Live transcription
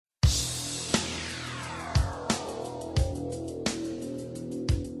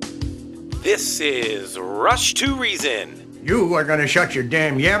This is Rush to Reason. You are going to shut your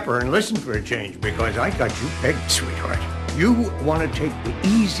damn yapper and listen for a change because I got you pegged, sweetheart. You want to take the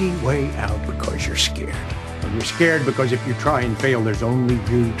easy way out because you're scared. And you're scared because if you try and fail, there's only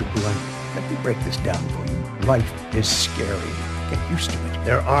you to blame. Let me break this down for you. Life is scary. Get used to it.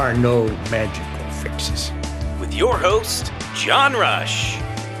 There are no magical fixes. With your host, John Rush.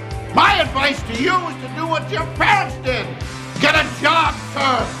 My advice to you is to do what your parents did. Get a job,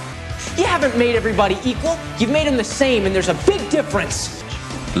 sir. You haven't made everybody equal. You've made them the same, and there's a big difference.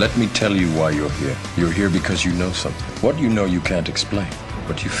 Let me tell you why you're here. You're here because you know something. What you know you can't explain,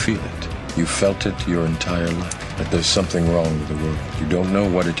 but you feel it. You felt it your entire life, that there's something wrong with the world. You don't know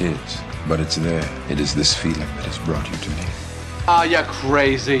what it is, but it's there. It is this feeling that has brought you to me. Are you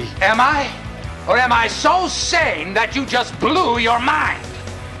crazy? Am I? Or am I so sane that you just blew your mind?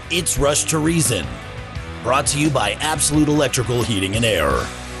 It's Rush to Reason, brought to you by Absolute Electrical Heating and Air.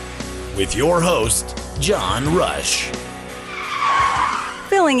 With your host, John Rush.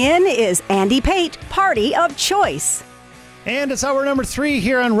 Filling in is Andy Pate, Party of Choice. And it's hour number 3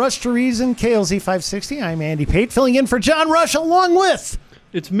 here on Rush to Reason, KLZ 560. I'm Andy Pate, filling in for John Rush, along with...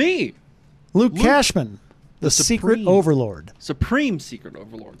 It's me. Luke Cashman, the Secret Overlord. Supreme Secret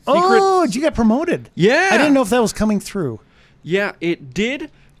Overlord. Did you get promoted? Yeah. I didn't know if that was coming through. Yeah, it did.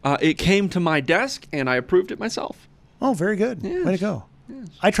 It came to my desk, and I approved it myself. Oh, very good. Yes. Way to go. Yes.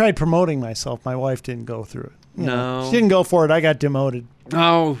 I tried promoting myself. My wife didn't go through it. No. She didn't go for it. I got demoted.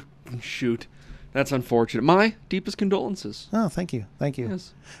 Oh, shoot. That's unfortunate. My deepest condolences. Oh, thank you. Thank you.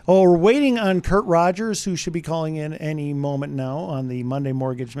 Yes. Oh, we're waiting on Kurt Rogers, who should be calling in any moment now on the Monday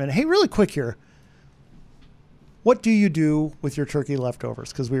Mortgage Minute. Hey, really quick here. What do you do with your turkey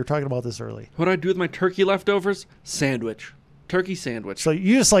leftovers? Because we were talking about this early. What do I do with my turkey leftovers? Sandwich. Turkey sandwich. So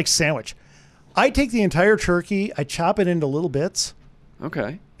you just like sandwich. I take the entire turkey, I chop it into little bits.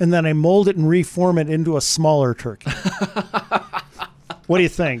 Okay. And then I mold it and reform it into a smaller turkey. What do you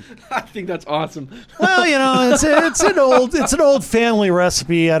think? I think that's awesome. Well, you know, it's an old family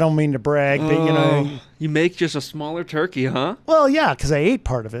recipe. I don't mean to brag, but you know, you make just a smaller turkey, huh? Well, yeah, because I ate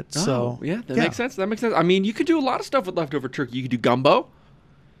part of it. So yeah, that makes sense. That makes sense. I mean, you could do a lot of stuff with leftover turkey. You could do gumbo.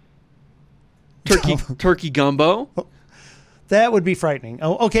 Turkey gumbo. That would be frightening.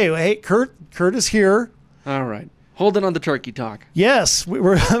 Oh, okay. Hey, Kurt is here. All right. Holding on the turkey talk. Yes,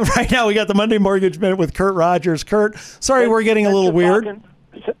 we're right now. We got the Monday Mortgage Minute with Kurt Rogers. Kurt, sorry, we're getting a little weird.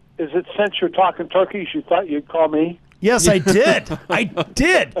 Is it since you're talking turkeys, you thought you'd call me? Yes, I did. I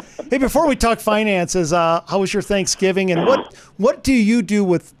did. Hey, before we talk finances, how was your Thanksgiving, and what do you do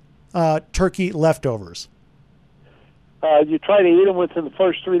with turkey leftovers? You try to eat them within the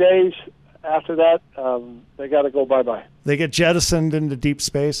first 3 days. After that, they got to go bye-bye. They get jettisoned into deep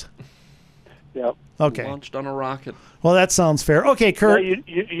space? Yep. Okay. Launched on a rocket. Well, that sounds fair. Okay, Kurt. Now,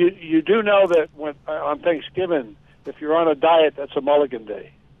 you do know that on Thanksgiving, if you're on a diet, that's a mulligan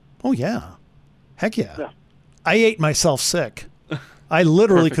day. Oh, yeah. Heck yeah. I ate myself sick. I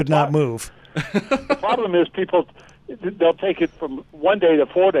literally could not move. The problem is people, they'll take it from 1 day to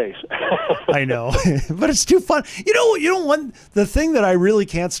 4 days. I know, but it's too fun. You don't want the thing that I really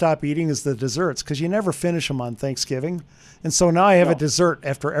can't stop eating is the desserts because you never finish them on Thanksgiving. And so now I have a dessert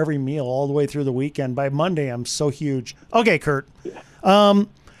after every meal all the way through the weekend. By Monday, I'm so huge. Okay, Kurt.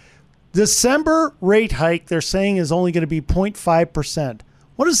 December rate hike, they're saying, is only going to be 0.5%.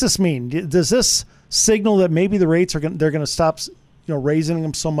 What does this mean? Does this signal that maybe the rates they're going to stop, raising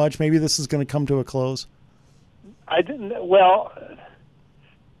them so much? Maybe this is going to come to a close. I kind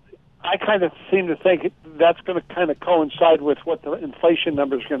of seem to think that's going to kind of coincide with what the inflation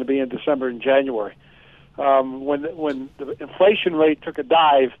number is going to be in December and January. When the inflation rate took a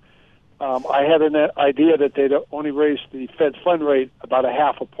dive, I had an idea that they'd only raise the Fed fund rate about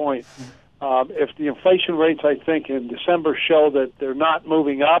 0.5 point. If the inflation rates, I think, in December show that they're not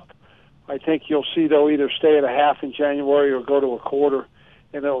moving up, I think you'll see they'll either stay at 0.5 in January or go to 0.25,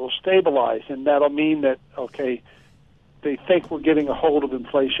 and it'll stabilize. And that'll mean that, okay, they think we're getting a hold of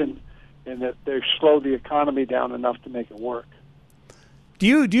inflation and that they've slowed the economy down enough to make it work. Do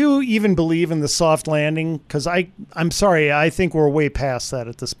you even believe in the soft landing? Because I'm sorry, I think we're way past that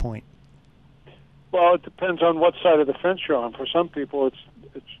at this point. Well, it depends on what side of the fence you're on. For some people, it's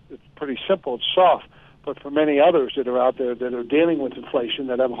pretty simple. It's soft. But for many others that are out there that are dealing with inflation,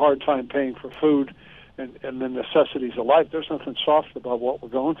 that have a hard time paying for food and the necessities of life, there's nothing soft about what we're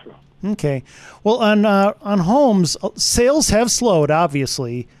going through. Okay. Well, on homes, sales have slowed,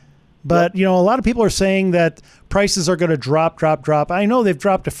 obviously. But, a lot of people are saying that prices are going to drop. I know they've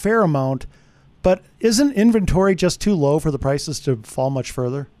dropped a fair amount, but isn't inventory just too low for the prices to fall much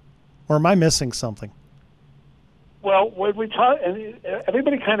further? Or am I missing something? Well, when we talk, and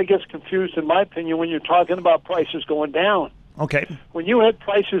everybody kind of gets confused, in my opinion, when you're talking about prices going down. Okay. When you had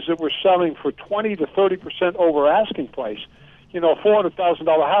prices that were selling for 20 to 30% over asking price, a $400,000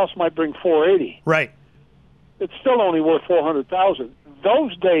 house might bring $480,000. Right. It's still only worth $400,000.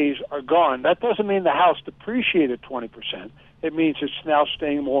 Those days are gone. That doesn't mean the house depreciated 20%. It means it's now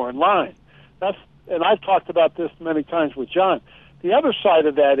staying more in line. And I've talked about this many times with John. The other side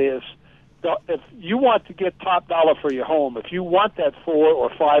of that is, if you want to get top dollar for your home, if you want that $400,000 or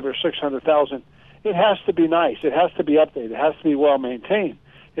 $500,000 or $600,000, it has to be nice. It has to be updated. It has to be well maintained.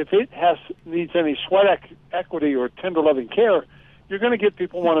 If it needs any sweat equity or tender loving care, you're going to get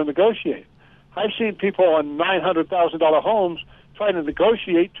people want to negotiate. I've seen people on $900,000 homes trying to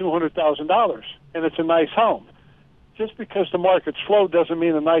negotiate $200,000, and it's a nice home. Just because the market's slow doesn't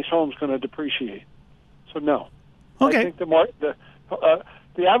mean a nice home's going to depreciate. So no. Okay. I think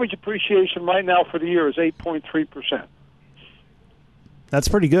the average appreciation right now for the year is 8.3%. That's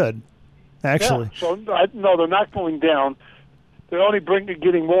pretty good, actually. Yeah. So no, they're not going down. They're only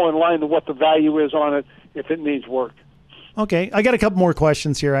getting more in line to what the value is on it if it needs work. Okay, I got a couple more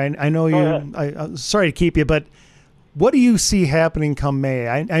questions here. I know you. I'm sorry to keep you, but what do you see happening come May?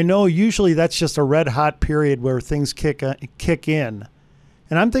 I know usually that's just a red hot period where things kick in,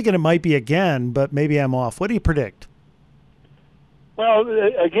 and I'm thinking it might be again, but maybe I'm off. What do you predict? Well,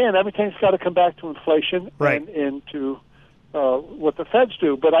 again, everything's got to come back to inflation and to what the Feds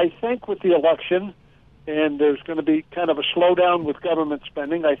do. But I think with the election, and there's going to be kind of a slowdown with government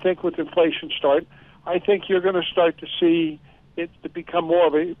spending. I think with inflation I think you're going to start to see it to become more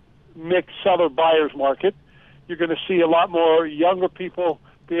of a mixed seller-buyers market. You're going to see a lot more younger people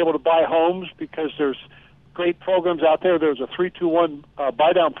be able to buy homes because there's great programs out there. There's a 3-2-1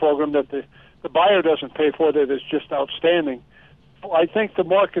 buy-down program that the buyer doesn't pay for that is just outstanding. I think the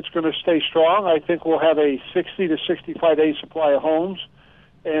market's going to stay strong. I think we'll have a 60 to 65-day supply of homes.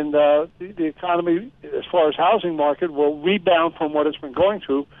 And the economy, as far as housing market, will rebound from what it's been going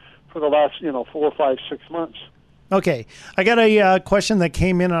through for the last 4, 5, 6 months. Okay. I got a question that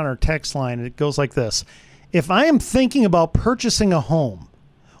came in on our text line. It goes like this. If I am thinking about purchasing a home,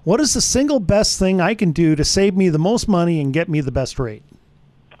 what is the single best thing I can do to save me the most money and get me the best rate?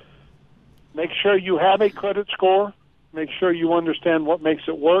 Make sure you have a credit score. Make sure you understand what makes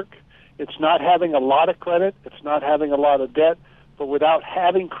it work. It's not having a lot of credit. It's not having a lot of debt. But without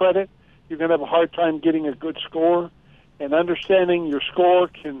having credit, you're going to have a hard time getting a good score. And understanding your score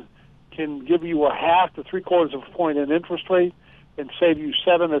can give you a half to 3/4 of a point in interest rate and save you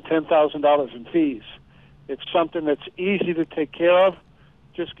 $7,000 to $10,000 in fees. It's something that's easy to take care of.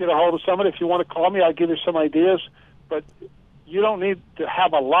 Just get a hold of somebody. If you want to call me, I'll give you some ideas. But you don't need to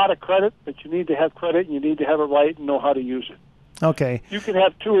have a lot of credit, but you need to have credit, and you need to have it right and know how to use it. Okay. You can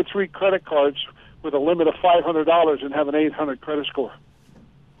have 2 or 3 credit cards with a limit of $500 and have an 800 credit score.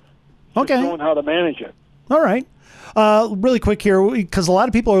 Okay. Just knowing how to manage it. All right. Really quick here, because a lot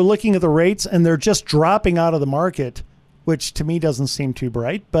of people are looking at the rates and they're just dropping out of the market, which to me doesn't seem too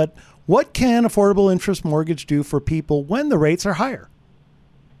bright. But what can affordable interest mortgage do for people when the rates are higher?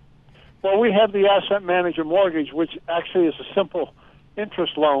 Well, we have the Asset Manager Mortgage, which actually is a simple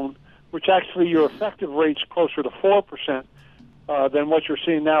interest loan, which actually your effective rate's closer to 4% than what you're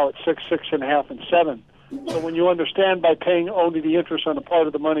seeing now at 6, 6.5, and 7. So when you understand by paying only the interest on the part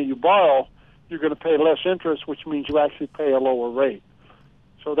of the money you borrow, you're going to pay less interest, which means you actually pay a lower rate.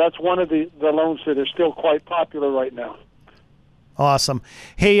 So that's one of the loans that is still quite popular right now. Awesome.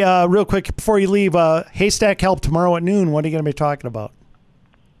 Hey, real quick, before you leave, Haystack Help tomorrow at noon. What are you going to be talking about?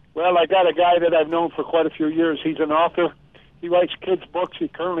 Well, I got a guy that I've known for quite a few years. He's an author. He writes kids' books. He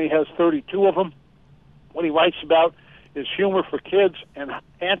currently has 32 of them. What he writes about is humor for kids and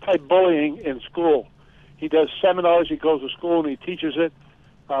anti-bullying in school. He does seminars. He goes to school and he teaches it.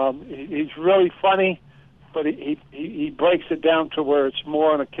 He's really funny, but he breaks it down to where it's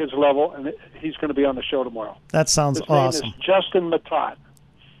more on a kid's level, and he's going to be on the show tomorrow. That sounds awesome. His name is Justin Matat.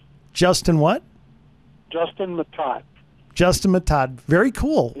 Justin what? Justin Matat. Justin Matat. Very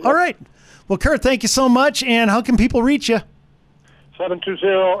cool. Yep. All right. Well, Kurt, thank you so much. And how can people reach you?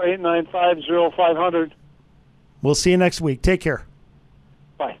 720-895-0500. We'll see you next week. Take care.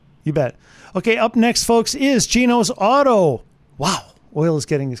 Bye. You bet. Okay, up next, folks, is Gino's Auto. Wow. Oil is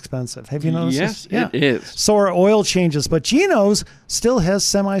getting expensive. Have you noticed this? Yes, it is. So are oil changes, but Gino's still has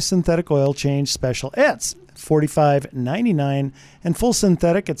semi-synthetic oil change special. It's $45.99 and full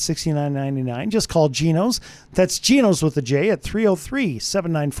synthetic at $69.99. Just call Gino's. That's Gino's with a J at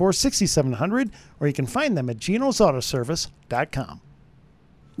 303-794-6700, or you can find them at ginosautoservice.com.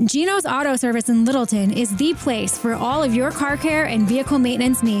 Gino's Auto Service in Littleton is the place for all of your car care and vehicle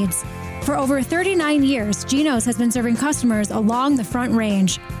maintenance needs. For over 39 years, Geno's has been serving customers along the Front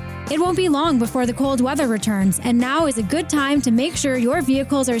Range. It won't be long before the cold weather returns, and now is a good time to make sure your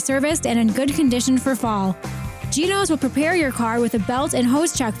vehicles are serviced and in good condition for fall. Geno's will prepare your car with a belt and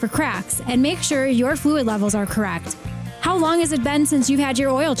hose check for cracks and make sure your fluid levels are correct. How long has it been since you've had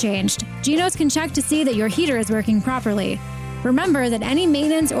your oil changed? Geno's can check to see that your heater is working properly. Remember that any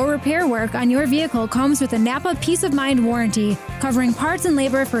maintenance or repair work on your vehicle comes with a Napa Peace of Mind warranty, covering parts and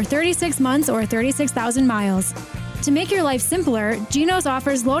labor for 36 months or 36,000 miles. To make your life simpler, Geno's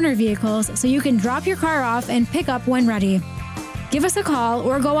offers loaner vehicles so you can drop your car off and pick up when ready. Give us a call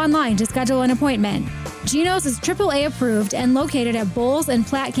or go online to schedule an appointment. Geno's is AAA approved and located at Bowles and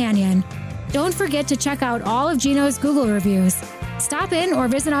Platte Canyon. Don't forget to check out all of Geno's Google reviews. Stop in or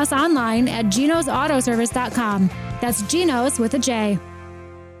visit us online at genosautoservice.com. That's Geno's with a J.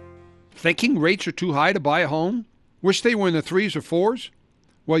 Thinking rates are too high to buy a home? Wish they were in the 3s or 4s?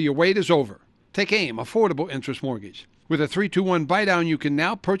 Well, your wait is over. Take AIM Affordable Interest Mortgage. With a 3-2-1 buy-down, you can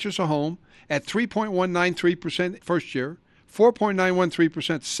now purchase a home at 3.193% first year,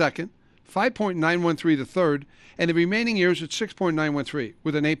 4.913% second, 5.913 the third, and the remaining years at 6.913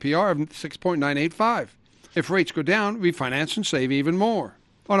 with an APR of 6.985. If rates go down, refinance and save even more.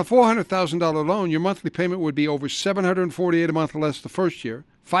 On a $400,000 loan, your monthly payment would be over $748 a month less the first year,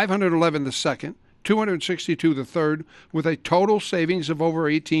 $511 the second, $262 the third, with a total savings of over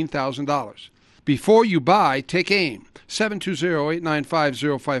 $18,000. Before you buy, take AIM,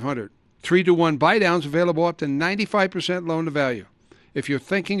 720-895-0500. 3-to-1 buy-downs available up to 95% loan to value. If you're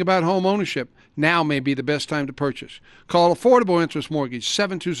thinking about home ownership, now may be the best time to purchase. Call Affordable Interest Mortgage,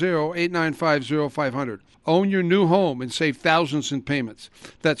 720-895-0500. Own your new home and save thousands in payments.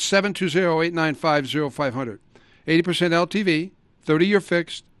 That's 720-895-0500. 80% LTV, 30-year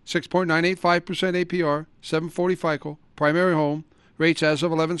fixed, 6.985% APR, 740 FICO, primary home, rates as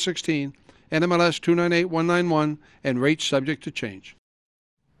of 11/16, NMLS 298191, and rates subject to change.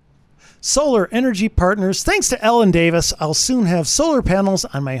 Solar Energy Partners. Thanks to Ellen Davis, I'll soon have solar panels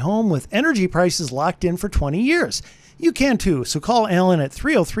on my home with energy prices locked in for 20 years. You can too, so call Ellen at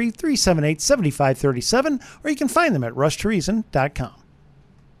 303-378-7537, or you can find them at rushtoreason.com.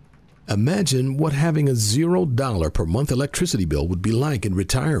 Imagine what having a $0 per month electricity bill would be like in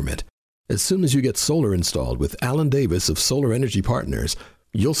retirement. As soon as you get solar installed with Alan Davis of Solar Energy Partners,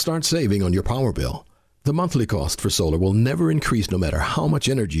 you'll start saving on your power bill. The monthly cost for solar will never increase no matter how much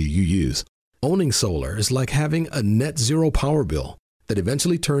energy you use. Owning solar is like having a net zero power bill that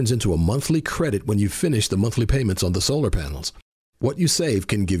eventually turns into a monthly credit when you finish the monthly payments on the solar panels. What you save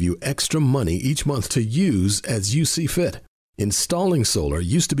can give you extra money each month to use as you see fit. Installing solar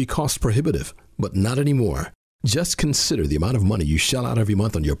used to be cost prohibitive, but not anymore. Just consider the amount of money you shell out every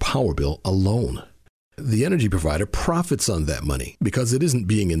month on your power bill alone. The energy provider profits on that money because it isn't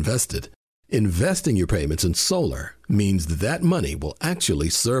being invested. Investing your payments in solar means that money will actually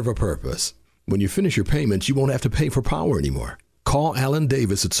serve a purpose. When you finish your payments, you won't have to pay for power anymore. Call Alan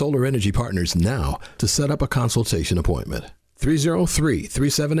Davis at Solar Energy Partners now to set up a consultation appointment.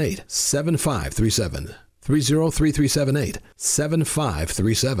 303-378-7537.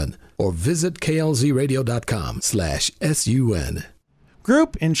 303-378-7537. Or visit klzradio.com/SUN.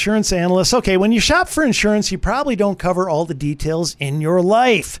 Group Insurance Analysts. Okay, when you shop for insurance, you probably don't cover all the details in your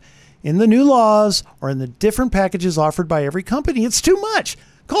life. In the new laws or in the different packages offered by every company, it's too much.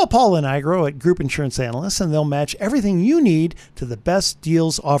 Call Paul and Igro at Group Insurance Analysts, and they'll match everything you need to the best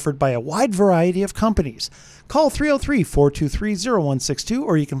deals offered by a wide variety of companies. Call 303-423-0162,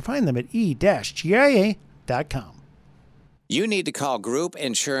 or you can find them at e-gia.com. You need to call Group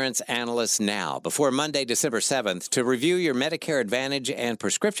Insurance Analysts now before Monday, December 7th to review your Medicare Advantage and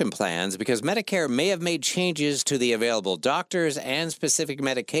prescription plans, because Medicare may have made changes to the available doctors and specific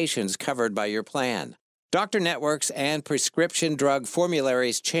medications covered by your plan. Doctor networks and prescription drug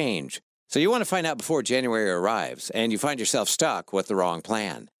formularies change. So you want to find out before January arrives and you find yourself stuck with the wrong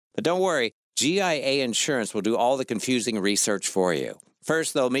plan. But don't worry, GIA Insurance will do all the confusing research for you.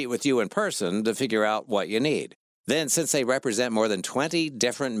 First, they'll meet with you in person to figure out what you need. Then, since they represent more than 20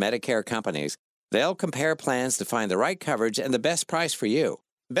 different Medicare companies, they'll compare plans to find the right coverage and the best price for you.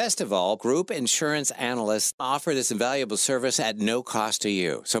 Best of all, Group Insurance Analysts offer this invaluable service at no cost to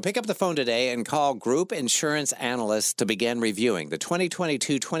you. So pick up the phone today and call Group Insurance Analysts to begin reviewing the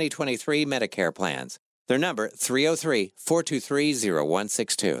 2022-2023 Medicare plans. Their number,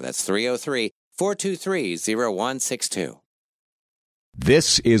 303-423-0162. That's 303-423-0162.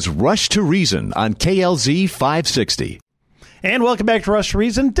 This is Rush to Reason on KLZ 560. And welcome back to Rush to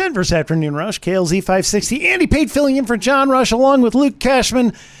Reason, Denver's Afternoon Rush, KLZ 560. Andy Pate filling in for John Rush along with Luke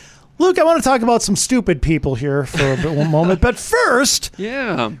Cashman. Luke, I want to talk about some stupid people here for one moment. But first,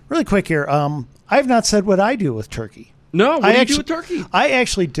 really quick here, I've not said what I do with turkey. No, what do you do with turkey? I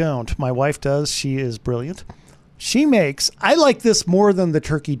actually don't. My wife does. She is brilliant. She makes, I like this more than the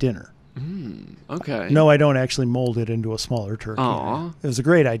turkey dinner. Okay. No, I don't actually mold it into a smaller turkey. Aw. It was a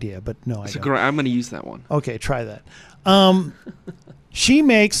great idea, but no, I don't. I'm going to use that one. Okay, try that. She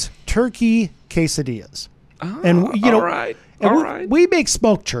makes turkey quesadillas. And all right. We make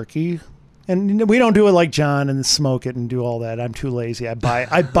smoked turkey, and we don't do it like John and smoke it and do all that. I'm too lazy. I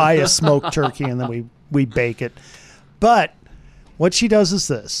buy a smoked turkey and then we bake it. But what she does is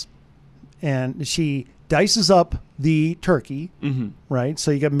this, and she dices up the turkey, right?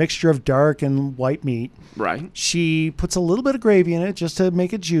 So you get a mixture of dark and white meat. Right. She puts a little bit of gravy in it just to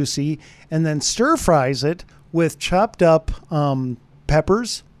make it juicy, and then stir fries it with chopped up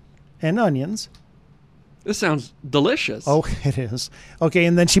peppers and onions. This sounds delicious. Oh, it is. Okay,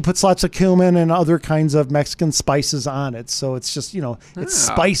 and then she puts lots of cumin and other kinds of Mexican spices on it. So it's just, it's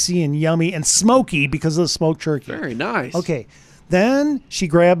spicy and yummy and smoky because of the smoked turkey. Very nice. Okay, then she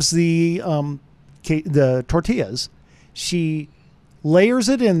grabs the tortillas. She layers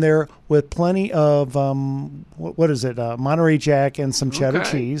it in there with plenty of, what is it, Monterey Jack and some cheddar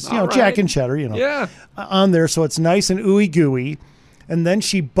cheese. Jack and cheddar, on there. So it's nice and ooey gooey. And then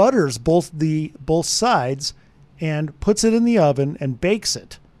she butters both sides and puts it in the oven and bakes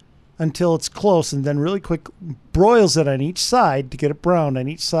it until it's close, and then really quick broils it on each side to get it browned on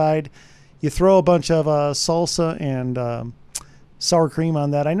each side. You throw a bunch of salsa and sour cream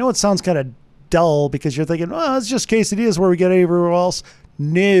on that. I know it sounds kind of dull because you're thinking, oh, it's just quesadillas where we get everywhere else.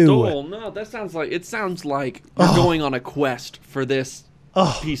 No. No, that sounds like you're going on a quest for this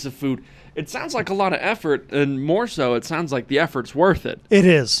piece of food. It sounds like a lot of effort, and more so, it sounds like the effort's worth it. It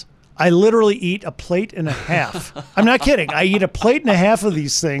is. I literally eat a plate and a half. I'm not kidding. I eat a plate and a half of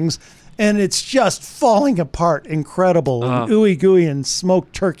these things, and it's just falling apart. Incredible. And ooey gooey and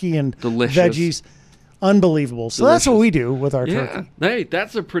smoked turkey and veggies. Unbelievable. So that's what we do with our turkey. Hey,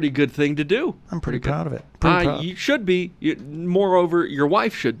 that's a pretty good thing to do. I'm pretty proud of it. You should be. Moreover, your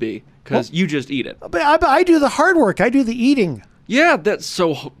wife should be, because you just eat it. But I do the hard work. I do the eating. Yeah, that's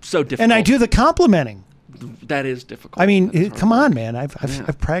so difficult. And I do the complimenting. That is difficult. I mean, come on, man.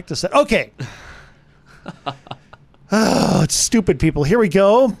 I've practiced that. Okay. It's stupid people. Here we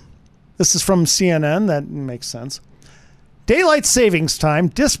go. This is from CNN. That makes sense. Daylight savings time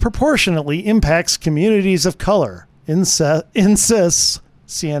disproportionately impacts communities of color, insists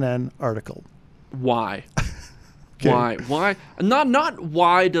CNN article. Why? Okay. Why? Not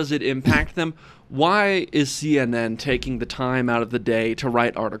why does it impact them? Why is CNN taking the time out of the day to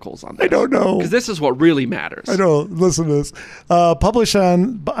write articles on this? I don't know. Because this is what really matters. I know. Listen to this. Published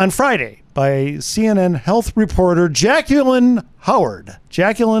on Friday by CNN health reporter Jacqueline Howard.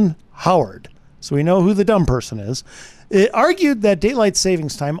 Jacqueline Howard. So we know who the dumb person is. It argued that daylight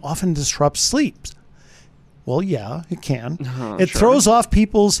savings time often disrupts sleep. Well, yeah, it can. It throws off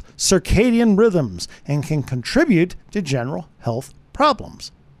people's circadian rhythms and can contribute to general health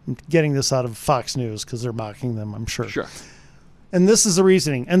problems. I'm getting this out of Fox News because they're mocking them, I'm sure. Sure. And this is the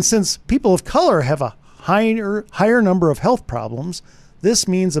reasoning. And since people of color have a higher number of health problems, this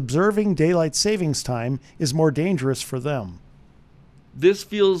means observing daylight savings time is more dangerous for them. This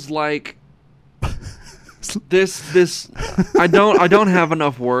feels like this I don't have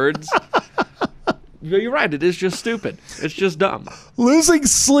enough words. You're right, it is just stupid. It's just dumb. Losing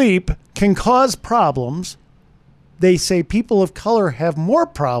sleep can cause problems. They say people of color have more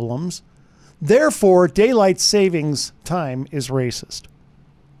problems. Therefore, daylight savings time is racist.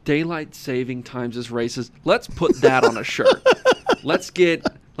 Daylight saving times is racist. Let's put that on a shirt. Let's get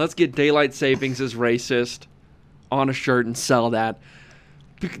daylight savings is racist on a shirt and sell that.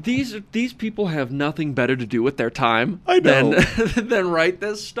 These people have nothing better to do with their time than write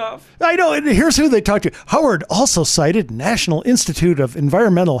this stuff. I know, and here's who they talked to. Howard also cited National Institute of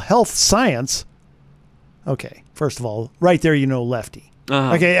Environmental Health Science. Okay, first of all, right there, lefty.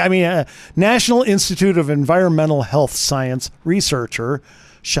 Okay, I mean, National Institute of Environmental Health Science researcher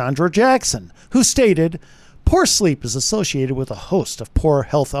Chandra Jackson, who stated, poor sleep is associated with a host of poor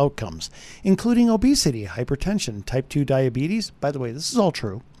health outcomes, including obesity, hypertension, type 2 diabetes. By the way, this is all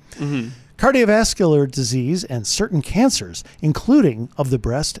true. Cardiovascular disease and certain cancers, including of the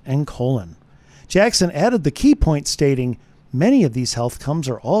breast and colon. Jackson added the key point stating, many of these health outcomes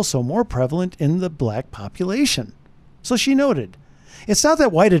are also more prevalent in the black population. So she noted, it's not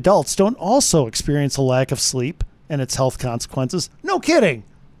that white adults don't also experience a lack of sleep and its health consequences. No kidding.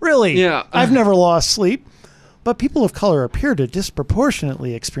 Really? Yeah. I've never lost sleep. But people of color appear to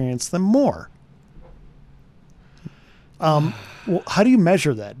disproportionately experience them more. Well, how do you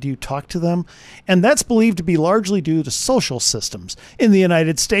measure that? Do you talk to them? And that's believed to be largely due to social systems in the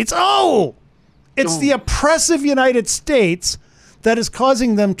United States. Oh, it's the oppressive United States that is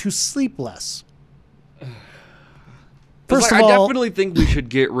causing them to sleep less. First of all, I definitely think we should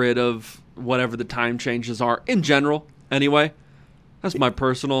get rid of whatever the time changes are in general. Anyway, that's my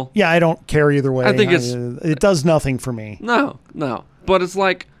personal. Yeah, I don't care either way. I think it does nothing for me. No. But it's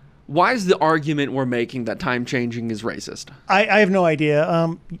like, why is the argument we're making that time changing is racist? I have no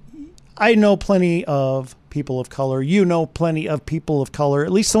idea. I know plenty of people of color. You know plenty of people of color.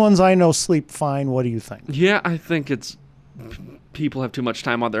 At least the ones I know sleep fine. What do you think? Yeah, I think it's people have too much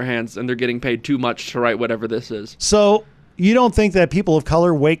time on their hands and they're getting paid too much to write whatever this is. So you don't think that people of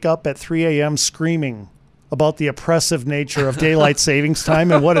color wake up at 3 a.m. screaming about the oppressive nature of daylight savings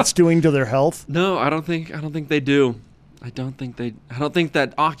time and what it's doing to their health? No, I don't think they do. I don't think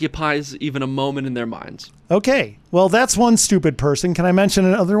that occupies even a moment in their minds. Okay. Well, that's one stupid person. Can I mention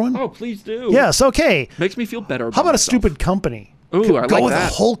another one? Oh, please do. Yes, okay. Makes me feel better about How about myself. a stupid company? Ooh, I Go like with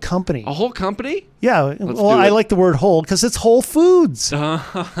that. a whole company. A whole company? Yeah. Let's Well, do I it. like the word whole because it's Whole Foods.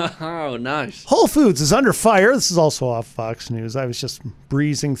 Oh, nice. Whole Foods is under fire. This is also off Fox News. I was just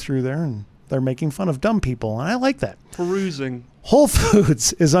breezing through there and they're making fun of dumb people, and I like that. Perusing. Whole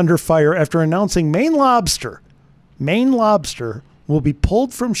Foods is under fire after announcing Maine Lobster will be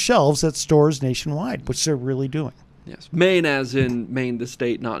pulled from shelves at stores nationwide, which they're really doing. Yes. Maine as in Maine the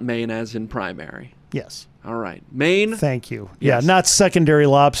state, not Maine as in primary. Yes. All right. Maine. Thank you. Yes. Yeah, not secondary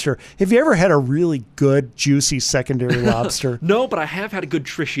lobster. Have you ever had a really good, juicy secondary lobster? No, but I have had a good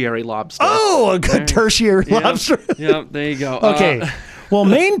tertiary lobster. Oh, a good tertiary lobster. Yeah, there you go. Okay. Well,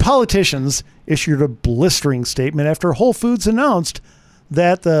 Maine politicians issued a blistering statement after Whole Foods announced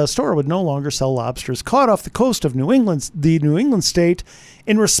that the store would no longer sell lobsters caught off the coast of the New England state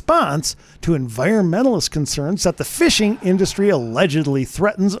in response to environmentalist concerns that the fishing industry allegedly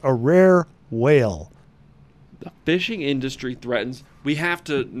threatens a rare whale. The fishing industry threatens. We have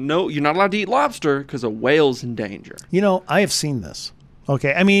to know you're not allowed to eat lobster because a whale's in danger. You know, I have seen this.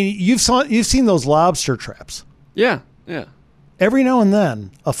 Okay, I mean, you've seen those lobster traps. Yeah. Every now and then,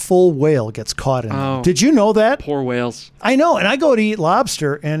 a full whale gets caught in them. Oh. Did you know that? Poor whales. I know, and I go to eat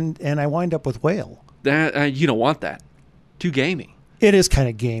lobster, and I wind up with whale. That you don't want that. Too gamey. It is kind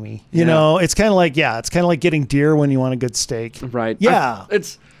of gamey. You know, it's kind of like getting deer when you want a good steak. Right. Yeah.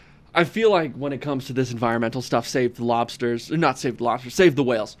 I feel like when it comes to this environmental stuff, save the lobsters. Or not save the lobsters, save the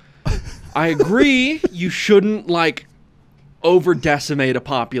whales. I agree you shouldn't, over decimate a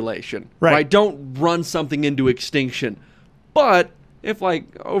population. Right. Don't run something into extinction. But if,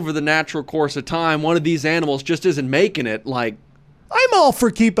 over the natural course of time, one of these animals just isn't making it, I'm all for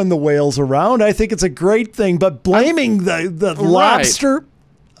keeping the whales around. I think it's a great thing. But blaming the lobster,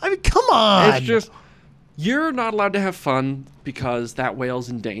 I mean, come on. It's just, you're not allowed to have fun because that whale's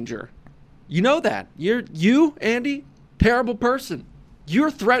in danger. You know that. You, Andy, terrible person.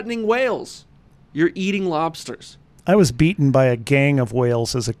 You're threatening whales. You're eating lobsters. I was beaten by a gang of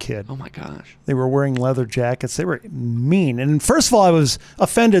whales as a kid. Oh, my gosh. They were wearing leather jackets. They were mean. And first of all, I was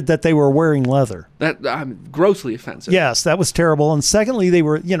offended that they were wearing leather. Grossly offensive. Yes, that was terrible. And secondly, they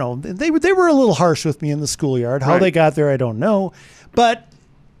were, they were a little harsh with me in the schoolyard. How they got there, I don't know. But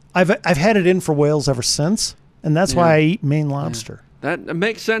I've had it in for whales ever since, and that's why I eat Maine lobster. Yeah. That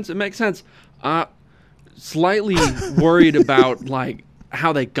makes sense. It makes sense. Slightly worried about,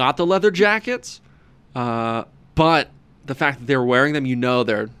 how they got the leather jackets. But the fact that they were wearing them,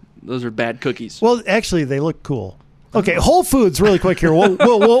 those are bad cookies. Well, actually, they look cool. Okay, Whole Foods, really quick here.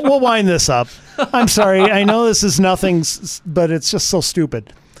 We'll wind this up. I'm sorry. I know this is nothing, but it's just so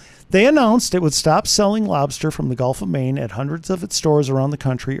stupid. They announced it would stop selling lobster from the Gulf of Maine at hundreds of its stores around the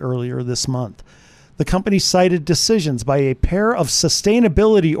country earlier this month. The company cited decisions by a pair of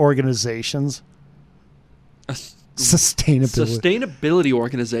sustainability organizations. Sustainability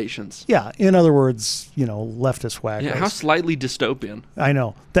organizations. Yeah, in other words, leftist wackos. Yeah, how slightly dystopian. I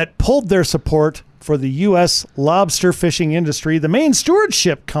know. That pulled their support for the U.S. lobster fishing industry. The Maine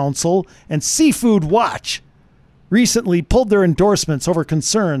Stewardship Council and Seafood Watch recently pulled their endorsements over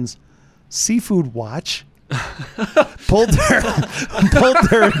concerns. Seafood Watch? pulled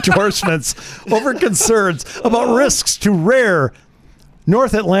their endorsements over concerns about risks to rare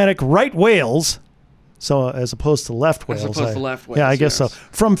North Atlantic right whales. So as opposed to left whales. As opposed to left whales, yeah, I guess so.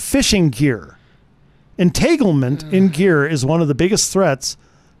 From fishing gear. Entanglement in gear is one of the biggest threats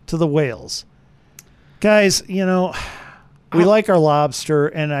to the whales. Guys, we like our lobster,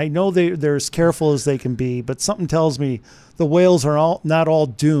 and I know they're as careful as they can be, but something tells me the whales are not all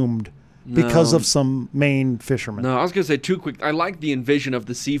doomed because of some Maine fishermen. No, I was going to say too quick. I like the envision of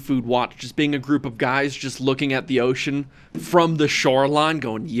the Seafood Watch just being a group of guys just looking at the ocean from the shoreline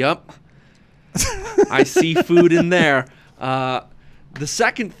going, yep, I see food in there. The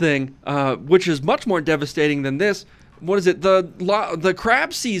second thing, which is much more devastating than this, what is it? The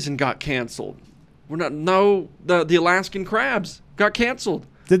crab season got canceled. The Alaskan crabs got canceled.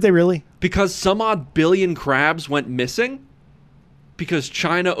 Did they really? Because some odd billion crabs went missing because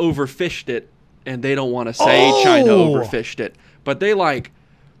China overfished it, and they don't want to say China overfished it. But they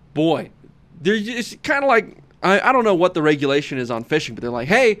it's kind of like, I don't know what the regulation is on fishing, but they're like,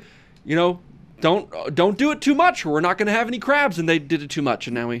 hey, don't do it too much, or we're not going to have any crabs. And they did it too much,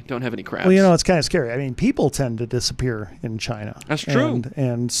 and now we don't have any crabs. Well, it's kind of scary. I mean, people tend to disappear in China. That's true.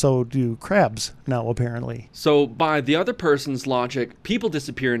 And so do crabs now, apparently. So by the other person's logic, people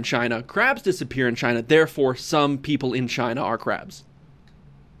disappear in China, crabs disappear in China, therefore some people in China are crabs.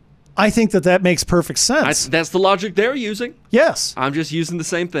 I think that makes perfect sense. That's the logic they're using. Yes. I'm just using the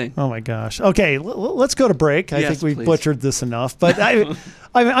same thing. Oh, my gosh. Okay, let's go to break. I think we've butchered this enough. But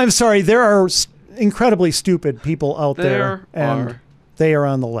I'm sorry. There are incredibly stupid people out there. And they are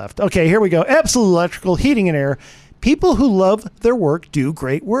on the left. Okay, here we go. Absolute Electrical Heating and Air. People who love their work do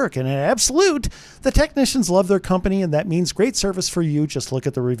great work. And at Absolute, the technicians love their company, and that means great service for you. Just look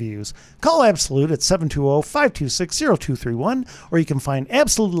at the reviews. Call Absolute at 720-526-0231, or you can find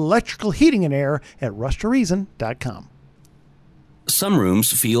Absolute Electrical Heating and Air at rushtoreason.com. Some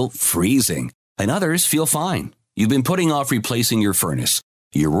rooms feel freezing, and others feel fine. You've been putting off replacing your furnace.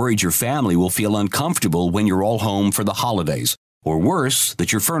 You're worried your family will feel uncomfortable when you're all home for the holidays, or worse,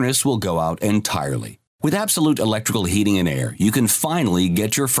 that your furnace will go out entirely. With Absolute Electrical Heating and Air, you can finally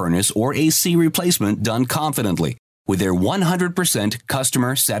get your furnace or AC replacement done confidently with their 100%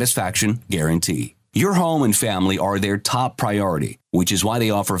 customer satisfaction guarantee. Your home and family are their top priority, which is why they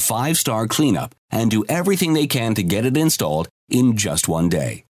offer 5-star cleanup and do everything they can to get it installed in just one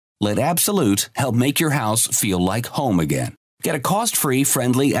day. Let Absolute help make your house feel like home again. Get a cost-free,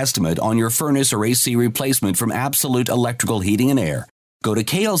 friendly estimate on your furnace or AC replacement from Absolute Electrical Heating and Air. Go to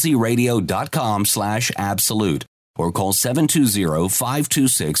klzradio.com/absolute or call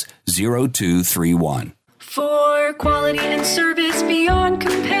 720-526-0231. For quality and service beyond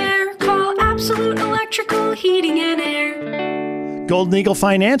compare, call Absolute Electrical Heating and Air. Golden Eagle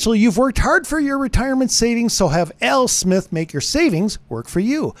Financial, you've worked hard for your retirement savings, so have Al Smith make your savings work for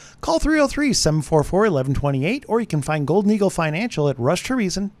you. Call 303-744-1128, or you can find Golden Eagle Financial at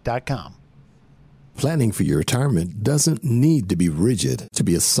rushtoreason.com. Planning for your retirement doesn't need to be rigid to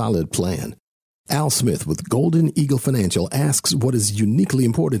be a solid plan. Al Smith with Golden Eagle Financial asks what is uniquely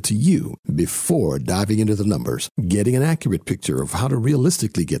important to you before diving into the numbers, getting an accurate picture of how to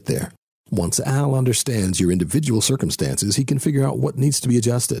realistically get there. Once Al understands your individual circumstances, he can figure out what needs to be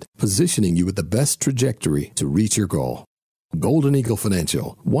adjusted, positioning you with the best trajectory to reach your goal. Golden Eagle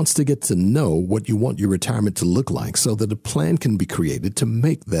Financial wants to get to know what you want your retirement to look like so that a plan can be created to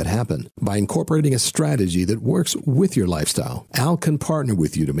make that happen. By incorporating a strategy that works with your lifestyle, Al can partner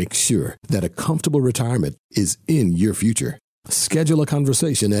with you to make sure that a comfortable retirement is in your future. Schedule a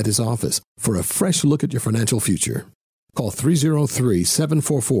conversation at his office for a fresh look at your financial future. Call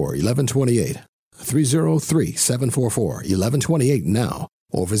 303-744-1128, 303-744-1128 now,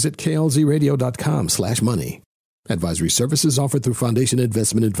 or visit klzradio.com/money. Advisory services offered through Foundation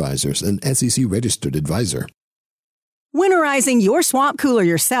Investment Advisors, an SEC-registered advisor. Winterizing your swamp cooler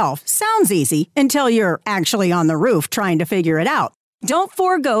yourself sounds easy until you're actually on the roof trying to figure it out. Don't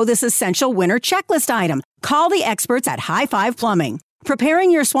forego this essential winter checklist item. Call the experts at High Five Plumbing.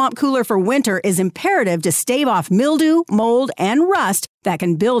 Preparing your swamp cooler for winter is imperative to stave off mildew, mold, and rust that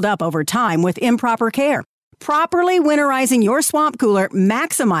can build up over time with improper care. Properly winterizing your swamp cooler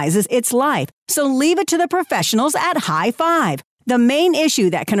maximizes its life, so leave it to the professionals at High Five. The main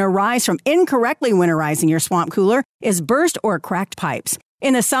issue that can arise from incorrectly winterizing your swamp cooler is burst or cracked pipes.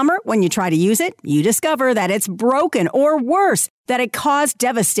 In the summer, when you try to use it, you discover that it's broken, or worse, that it caused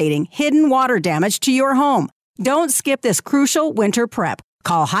devastating hidden water damage to your home. Don't skip this crucial winter prep.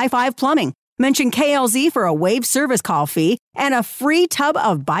 Call High Five Plumbing. Mention KLZ for a waived service call fee and a free tub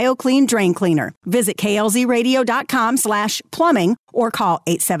of BioClean Drain Cleaner. Visit klzradio.com/plumbing or call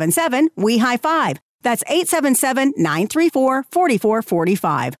 877-WE-HIGH-FIVE. That's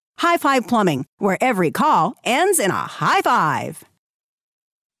 877-934-4445. High Five Plumbing, where every call ends in a high five.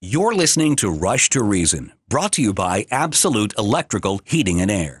 You're listening to Rush to Reason, brought to you by Absolute Electrical Heating and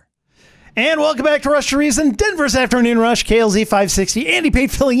Air. And welcome back to Rush to Reason, Denver's Afternoon Rush, KLZ 560. Andy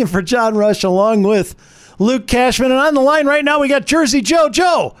Pate filling in for John Rush along with Luke Cashman. And on the line right now, we got Jersey Joe.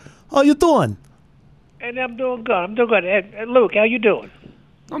 Joe, how you doing? And I'm doing good. Luke, how you doing?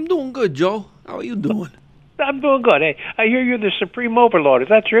 I'm doing good, Joe. How are you doing? I'm doing good. Hey, I hear you're the Supreme Overlord. Is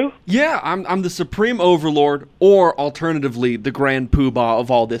that true? Yeah, I'm the Supreme Overlord, or alternatively, the Grand Poobah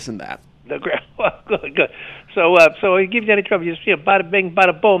of all this and that. Good. So he gives you any trouble. You just bada bing,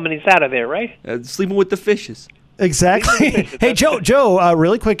 bada boom, and he's out of there, right? Sleeping with the fishes. Exactly. Hey, Joe,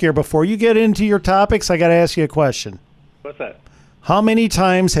 really quick here, before you get into your topics, I got to ask you a question. What's that? How many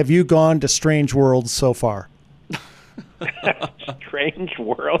times have you gone to Strange Worlds so far? Strange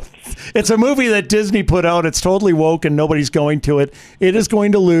Worlds? It's a movie that Disney put out. It's totally woke and nobody's going to it. It is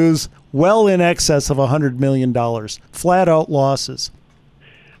going to lose well in excess of $100 million. Flat out losses.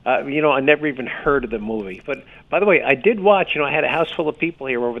 I never even heard of the movie. But by the way, I did watch. I had a house full of people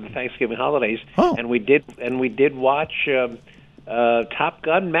here over the Thanksgiving holidays, and we did watch Top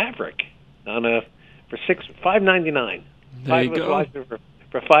Gun Maverick for $5.99. There you go.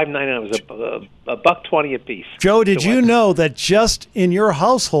 For $5.99, it was a $1.20 a piece. Joe, did you know that just in your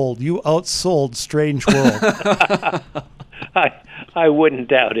household you outsold Strange World? I wouldn't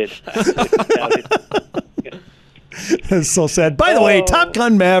doubt it. It's so sad. By the way, Top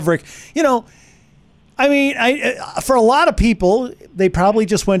Gun Maverick, for a lot of people, they probably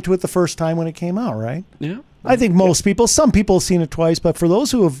just went to it the first time when it came out, right? Yeah. I think some people have seen it twice, but for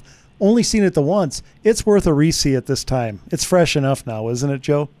those who have only seen it the once, it's worth a re-see at this time. It's fresh enough now, isn't it,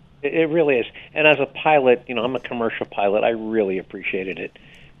 Joe? It really is. And as a pilot, I'm a commercial pilot. I really appreciated it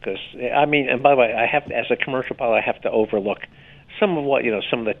because, and by the way, as a commercial pilot, I have to overlook some of what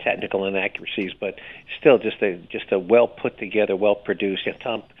some of the technical inaccuracies, but still just a well put together, well produced.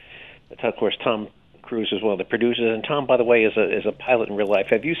 Tom Cruise as well, the producers, and Tom, by the way, is a pilot in real life.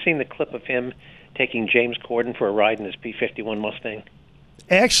 Have you seen the clip of him taking James Corden for a ride in his P-51 Mustang?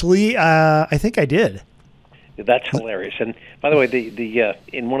 Actually, I think I did. That's hilarious. And by the way, the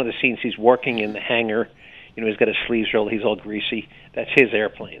in one of the scenes, he's working in the hangar. He's got his sleeves rolled. He's all greasy. That's his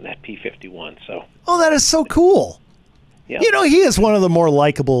airplane, that P-51. So. Oh, that is so cool. Yeah. He is one of the more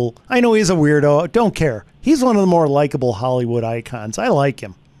likable. I know he's a weirdo. Don't care. He's one of the more likable Hollywood icons. I like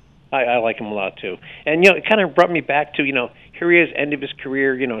him. I like him a lot too. And it kind of brought me back to here he is, end of his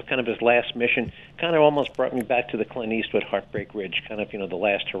career. Kind of his last mission. Kind of almost brought me back to the Clint Eastwood Heartbreak Ridge. Kind of the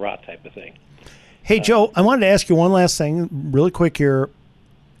last hurrah type of thing. Hey Joe, I wanted to ask you one last thing, really quick here.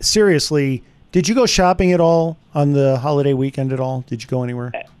 Seriously, did you go shopping at all on the holiday weekend at all? Did you go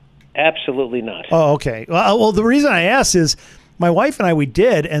anywhere? Absolutely not. Oh, okay. Well, the reason I asked is my wife and we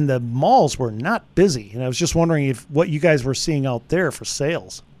did, and the malls were not busy. And I was just wondering what you guys were seeing out there for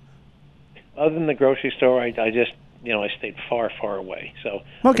sales. Other than the grocery store, I just, I stayed far, far away. So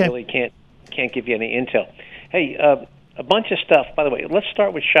okay. I really can't give you any intel. Hey, a bunch of stuff. By the way, let's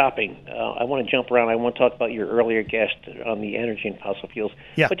start with shopping. I want to jump around. I want to talk about your earlier guest on the energy and fossil fuels.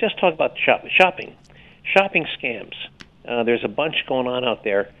 Yeah. But just talk about shopping. Shopping scams. There's a bunch going on out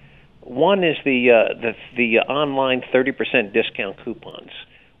there. One is the online 30% discount coupons,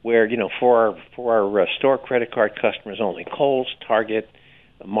 where for our store credit card customers only, Kohl's, Target,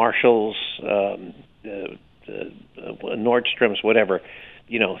 Marshalls, Nordstrom's, whatever.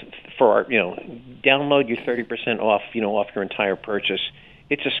 For our download your 30% off off your entire purchase.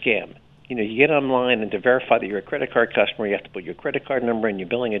 It's a scam. You get online, and to verify that you're a credit card customer, you have to put your credit card number and your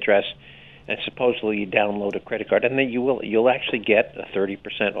billing address. And supposedly you download a credit card, and then you'll actually get a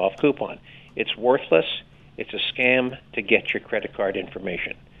 30% off coupon. It's worthless. It's a scam to get your credit card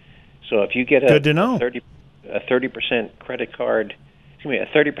information. So if you get a 30% credit card, a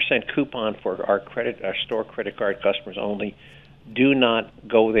 30% coupon for our store credit card customers only, do not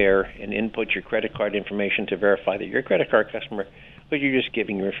go there and input your credit card information to verify that you're a credit card customer, but you're just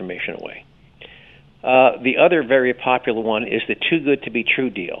giving your information away. The other very popular one is the too good to be true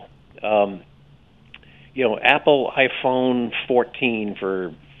deal. Apple iPhone 14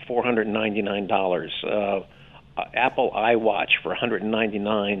 for $499, Apple iWatch for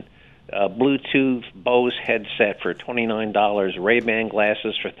 $199, Bluetooth Bose headset for $29, Ray-Ban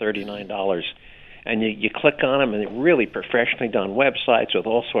glasses for $39, and you click on them, and they're really professionally done websites with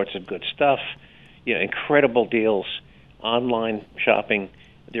all sorts of good stuff, incredible deals, online shopping.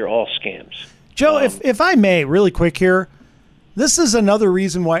 They're all scams. Joe, if I may, really quick here. This is another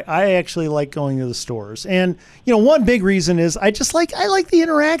reason why I actually like going to the stores. And, one big reason is I like the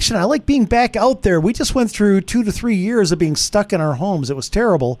interaction. I like being back out there. We just went through 2 to 3 years of being stuck in our homes. It was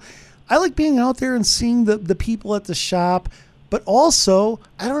terrible. I like being out there and seeing the people at the shop, but also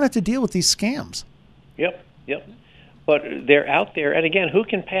I don't have to deal with these scams. Yep. But they're out there. And again, who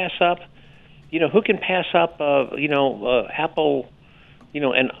can pass up, Apple,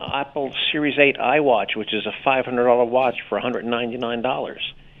 an Apple Series 8 iWatch, which is a $500 watch for $199.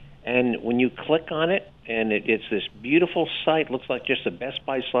 And when you click on it, and it's this beautiful site, looks like just a Best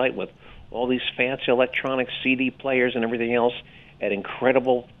Buy site with all these fancy electronic CD players and everything else at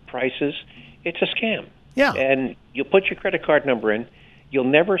incredible prices, it's a scam. Yeah. And you put your credit card number in, you'll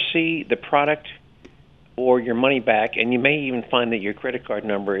never see the product or your money back, and you may even find that your credit card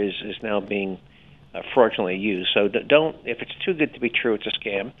number is now being fraudulently used. So don't, if it's too good to be true, it's a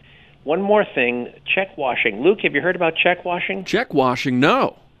scam. One more thing, check washing. Luke, have you heard about check washing? Check washing,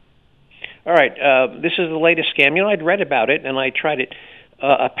 no. All right, this is the latest scam. You know, I'd read about it, and I tried it.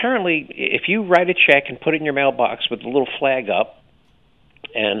 Apparently, if you write a check and put it in your mailbox with a little flag up,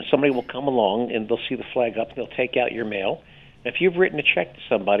 and somebody will come along, and they'll see the flag up, and they'll take out your mail. If you've written a check to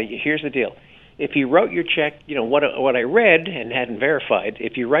somebody, here's the deal. If you wrote your check, you know, what I read and hadn't verified,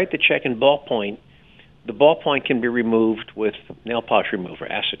 if you write the check in ballpoint, the ballpoint can be removed with nail polish remover,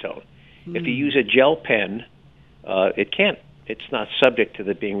 acetone. If you use a gel pen, it can't. It's not subject to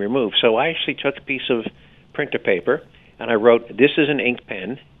the being removed. So I actually took a piece of printer paper, and I wrote, this is an ink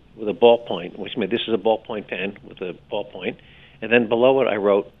pen with a ballpoint, which means this is a ballpoint pen with a ballpoint. And then below it I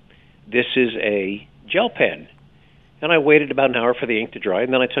wrote, this is a gel pen. And I waited about an hour for the ink to dry,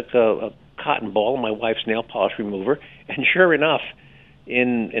 and then I took a cotton ball, my wife's nail polish remover, and sure enough,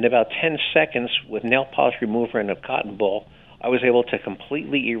 in about 10 seconds with nail polish remover and a cotton ball, I was able to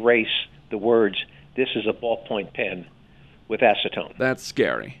completely erase the words, this is a ballpoint pen, with acetone. That's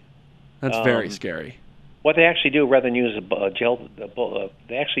scary. That's very scary. What they actually do, rather than use a gel,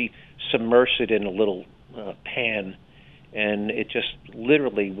 they actually submerge it in a little pan, and it just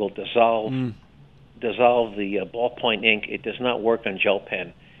literally will dissolve the ballpoint ink. It does not work on gel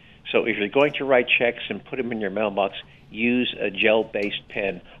pen. So if you're going to write checks and put them in your mailbox, use a gel-based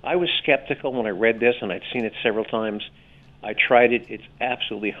pen. I was skeptical when I read this, and I'd seen it several times. I tried it. It's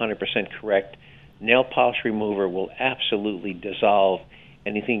absolutely 100% correct. Nail polish remover will absolutely dissolve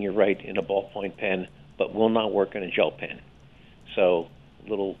anything you write in a ballpoint pen, but will not work in a gel pen. So,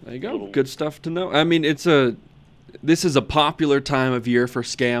 there you go. Good stuff to know. I mean, this is a popular time of year for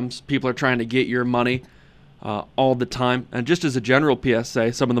scams. People are trying to get your money all the time. And just as a general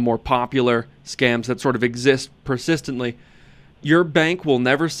PSA, some of the more popular scams that sort of exist persistently, your bank will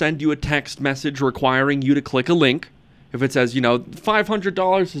never send you a text message requiring you to click a link. If it says,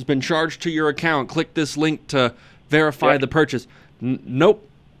 $500 has been charged to your account, click this link to verify the purchase. Nope.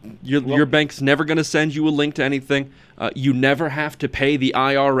 Your bank's never going to send you a link to anything. You never have to pay the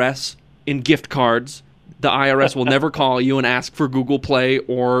IRS in gift cards. The IRS will never call you and ask for Google Play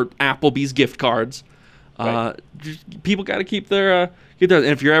or Applebee's gift cards. People got to keep their. And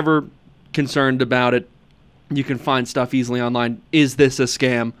if you're ever concerned about it, you can find stuff easily online. Is this a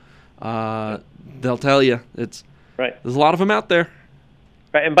scam? They'll tell you. There's a lot of them out there.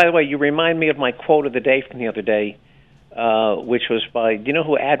 Right, and by the way, you remind me of my quote of the day from the other day, which was by, do you know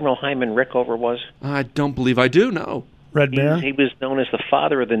who Admiral Hyman Rickover was? I don't believe I do, no. Red Baron? He was known as the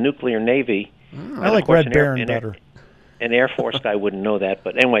father of the nuclear navy. I like Red Baron better. An Air Force guy wouldn't know that.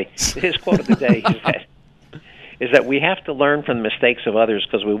 But anyway, his quote of the day is that we have to learn from the mistakes of others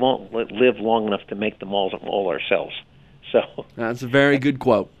because we won't live long enough to make them all ourselves. So that's a very good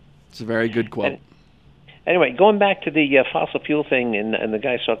quote. It's a very good quote. Anyway, going back to the fossil fuel thing, and the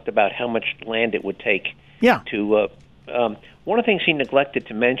guy talked about how much land it would take to... one of the things he neglected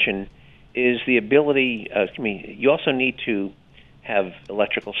to mention is the ability... you also need to have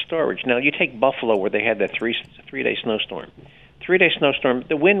electrical storage. Now, you take Buffalo, where they had that three-day snowstorm. 3-day snowstorm,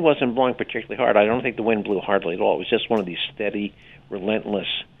 the wind wasn't blowing particularly hard. I don't think the wind blew hardly at all. It was just one of these steady, relentless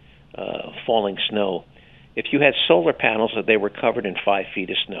falling snow. If you had solar panels, that they were covered in 5 feet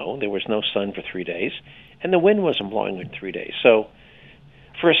of snow, there was no sun for 3 days, and the wind wasn't blowing in 3 days. So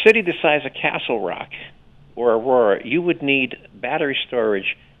for a city the size of Castle Rock or Aurora, you would need battery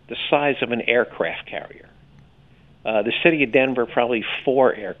storage the size of an aircraft carrier. The city of Denver, probably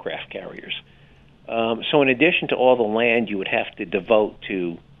 4 aircraft carriers. So in addition to all the land you would have to devote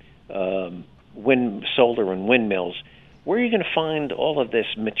to solar and windmills, where are you going to find all of this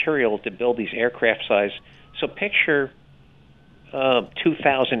material to build these aircraft size? So picture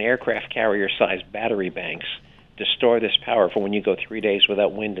 2,000 aircraft carrier-sized battery banks to store this power for when you go 3 days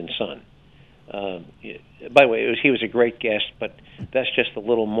without wind and sun. By the way, he was a great guest, but that's just a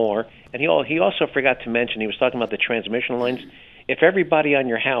little more. And he also forgot to mention, he was talking about the transmission lines. If everybody on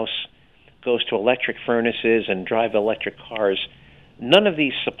your house goes to electric furnaces and drive electric cars, none of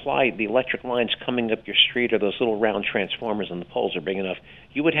these supply the electric lines coming up your street or those little round transformers on the poles are big enough.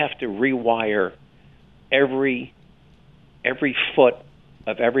 You would have to rewire every foot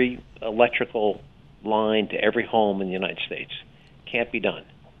of every electrical line to every home in the United States. Can't be done.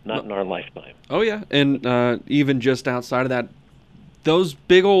 Not in our lifetime. Oh, yeah. And even just outside of that, those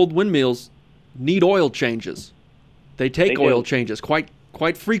big old windmills need oil changes. They take oil changes quite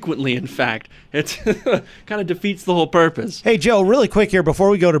frequently, in fact. It kind of defeats the whole purpose. Hey, Joe, really quick here before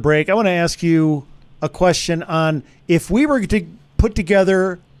we go to break, I want to ask you a question on if we were to put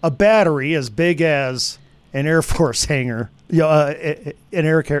together a battery as big as an Air Force hangar, an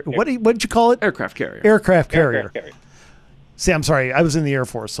air carrier. What did you call it? Aircraft carrier. Aircraft carrier. See, I'm sorry. I was in the Air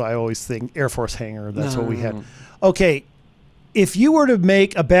Force, so I always think Air Force hangar. That's what we had. Okay, if you were to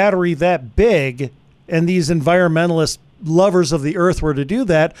make a battery that big and these environmentalist lovers of the earth were to do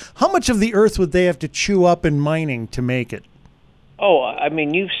that, how much of the earth would they have to chew up in mining to make it? Oh, I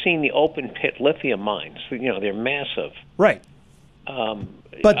mean, you've seen the open pit lithium mines. They're massive. Right.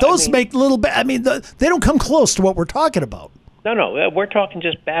 But those make little they don't come close to what we're talking about. No, we're talking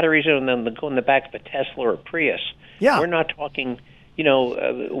just batteries and then go in the back of a Tesla or a Prius. Yeah. We're not talking,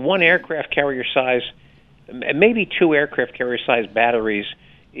 one aircraft carrier size, maybe two aircraft carrier size batteries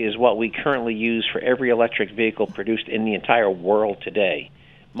is what we currently use for every electric vehicle produced in the entire world today.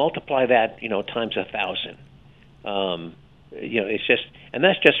 Multiply that, times 1,000. It's just, and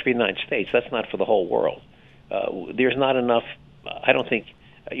that's just for the United States. That's not for the whole world. There's not enough. I don't think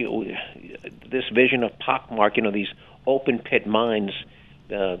this vision of pockmark, these open pit mines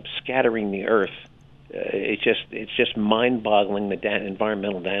scattering the earth. It's just mind-boggling the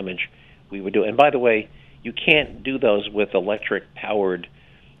environmental damage we would do. And by the way, you can't do those with electric-powered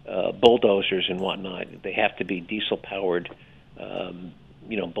bulldozers and whatnot. They have to be diesel-powered,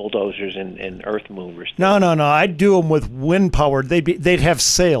 bulldozers and earth movers. No. I'd do them with wind-powered. They'd have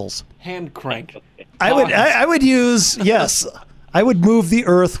sails. Hand crank. I would use I would move the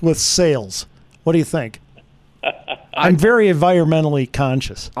earth with sails. What do you think? I'm very environmentally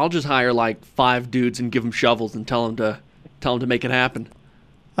conscious. I'll just hire like 5 dudes and give them shovels and tell them to make it happen.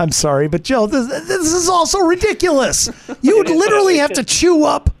 I'm sorry, but Joe, this is also ridiculous. You would literally have to chew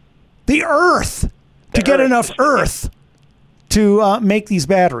up the earth to get enough earth to make these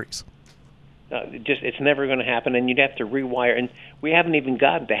batteries. It's never going to happen, and you'd have to rewire. And we haven't even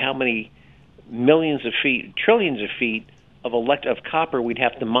gotten to how many millions of feet, trillions of feet of copper we'd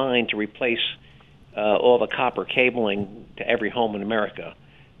have to mine to replace all the copper cabling to every home in America.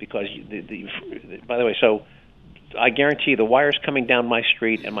 Because, by the way, so I guarantee the wires coming down my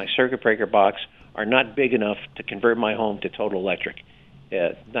street and my circuit breaker box are not big enough to convert my home to total electric.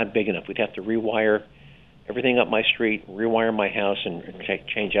 Not big enough. We'd have to rewire everything up my street, rewire my house, and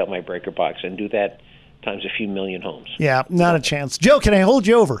change out my breaker box, and do that times a few million homes. Yeah, not a chance. Joe, can I hold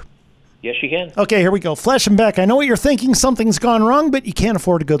you over? Yes, you can. Okay, here we go. Flesh and Beck, I know what you're thinking. Something's gone wrong, but you can't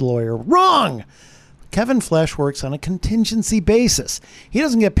afford a good lawyer. Wrong! Kevin Flesh works on a contingency basis. He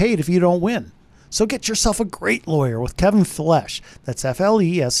doesn't get paid if you don't win. So get yourself a great lawyer with Kevin Flesh. That's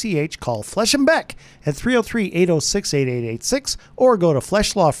F-L-E-S-C-H. Call Flesh and Beck at 303-806-8886 or go to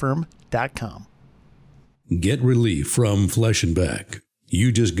fleshlawfirm.com. Get relief from Flesh and Beck.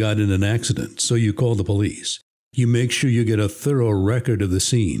 You just got in an accident, so you call the police. You make sure you get a thorough record of the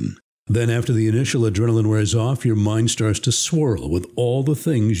scene. Then after the initial adrenaline wears off, your mind starts to swirl with all the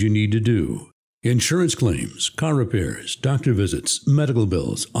things you need to do. Insurance claims, car repairs, doctor visits, medical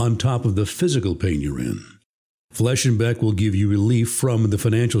bills, on top of the physical pain you're in. Flesh and Beck will give you relief from the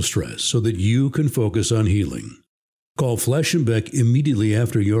financial stress so that you can focus on healing. Call Flesh and Beck immediately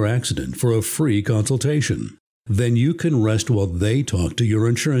after your accident for a free consultation. Then you can rest while they talk to your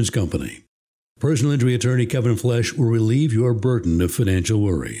insurance company. Personal injury attorney Kevin Flesh will relieve your burden of financial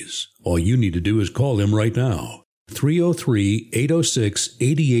worries. All you need to do is call him right now.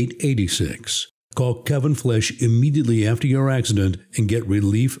 303-806-8886. Call Kevin Flesh immediately after your accident and get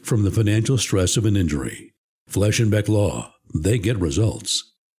relief from the financial stress of an injury. Flesh and Beck Law. They get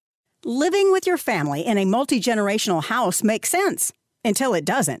results. Living with your family in a multi-generational house makes sense until it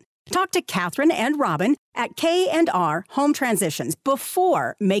doesn't. Talk to Catherine and Robin at K&R Home Transitions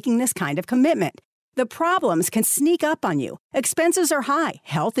before making this kind of commitment. The problems can sneak up on you. Expenses are high.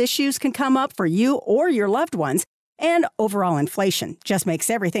 Health issues can come up for you or your loved ones. And overall inflation just makes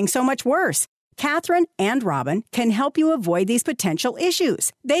everything so much worse. Catherine and Robin can help you avoid these potential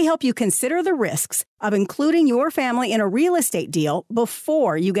issues. They help you consider the risks of including your family in a real estate deal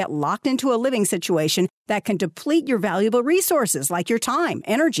before you get locked into a living situation that can deplete your valuable resources like your time,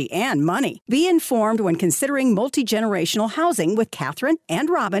 energy, and money. Be informed when considering multi-generational housing with Catherine and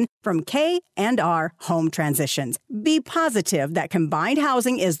Robin from K&R Home Transitions. Be positive that combined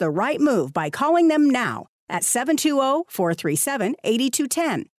housing is the right move by calling them now at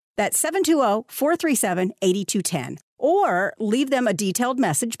 720-437-8210. That's 720-437-8210. Or leave them a detailed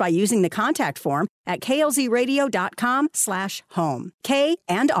message by using the contact form at klzradio.com/home.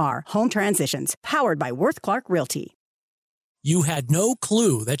 K&R Home Transitions, powered by Worth Clark Realty. You had no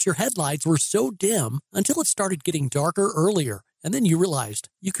clue that your headlights were so dim until it started getting darker earlier, and then you realized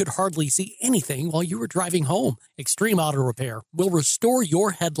you could hardly see anything while you were driving home. Extreme Auto Repair will restore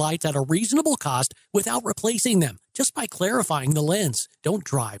your headlights at a reasonable cost without replacing them, just by clarifying the lens. Don't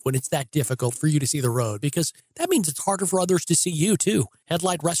drive when it's that difficult for you to see the road, because that means it's harder for others to see you, too.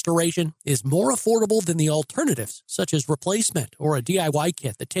 Headlight restoration is more affordable than the alternatives, such as replacement or a DIY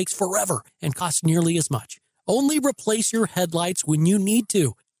kit that takes forever and costs nearly as much. Only replace your headlights when you need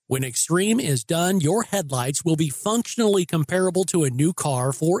to. When Extreme is done, your headlights will be functionally comparable to a new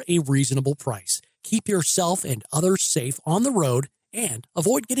car for a reasonable price. Keep yourself and others safe on the road and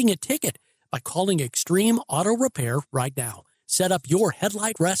avoid getting a ticket by calling Extreme Auto Repair right now. Set up your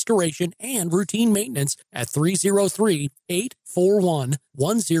headlight restoration and routine maintenance at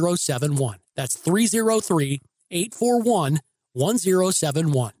 303-841-1071. That's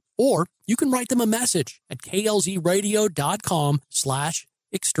 303-841-1071. Or you can write them a message at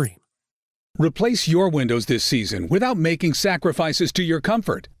klzradio.com/extreme. Replace your windows this season without making sacrifices to your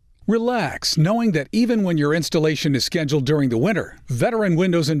comfort. Relax, knowing that even when your installation is scheduled during the winter, Veteran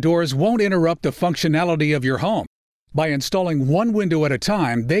Windows and Doors won't interrupt the functionality of your home. By installing one window at a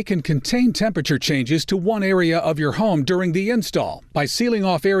time, they can contain temperature changes to one area of your home during the install by sealing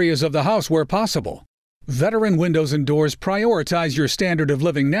off areas of the house where possible. Veteran Windows and Doors prioritize your standard of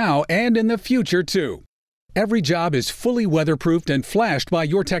living now and in the future, too. Every job is fully weatherproofed and flashed by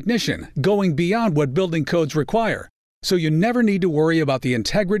your technician, going beyond what building codes require, so you never need to worry about the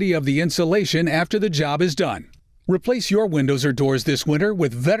integrity of the insulation after the job is done. Replace your windows or doors this winter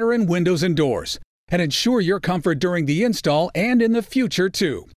with Veteran Windows and Doors and ensure your comfort during the install and in the future,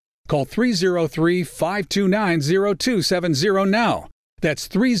 too. Call 303-529-0270 now. That's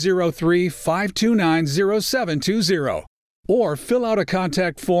 303-529-0720. Or fill out a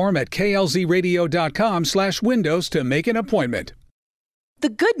contact form at klzradio.com/windows to make an appointment. The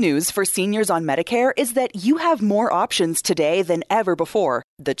good news for seniors on Medicare is that you have more options today than ever before.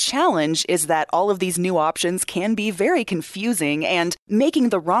 The challenge is that all of these new options can be very confusing, and making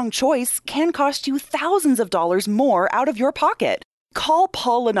the wrong choice can cost you thousands of dollars more out of your pocket. Call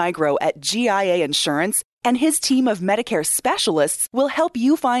Paul Lenigro at GIA Insurance, and his team of Medicare specialists will help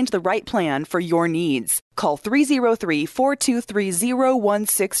you find the right plan for your needs. Call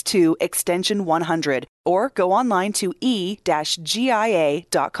 303-423-0162 extension 100 or go online to e-gia.com.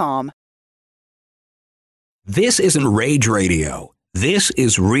 This isn't rage radio. This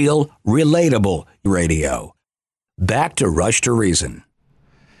is real, relatable radio. Back to Rush to Reason.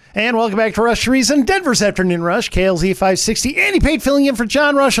 And welcome back to Rush to Reason, Denver's Afternoon Rush, KLZ 560. Andy Pate filling in for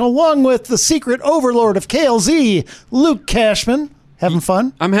John Rush, along with the secret overlord of KLZ, Luke Cashman. Having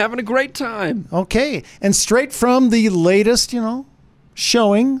fun? I'm having a great time. Okay. And straight from the latest,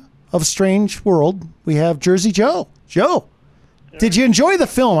 showing of Strange World, we have Jersey Joe. Joe, did you enjoy the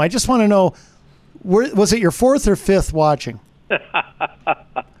film? I just want to know, was it your fourth or fifth watching?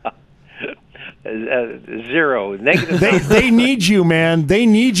 Zero. Negative. They need you, man. They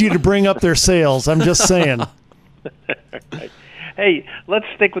need you to bring up their sales. I'm just saying. Hey, let's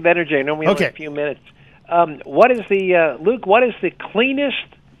stick with energy. I know we only have a few minutes. What is the Luke? What is the cleanest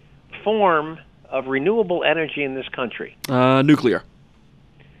form of renewable energy in this country? Nuclear.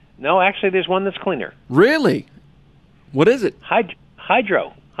 No, actually, there's one that's cleaner. Really? What is it?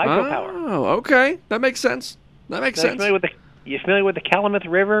 Hydropower. Oh, okay. That makes sense. You familiar with the Calumet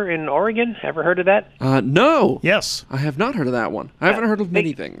River in Oregon? Ever heard of that? No. Yes. I have not heard of that one. I haven't heard of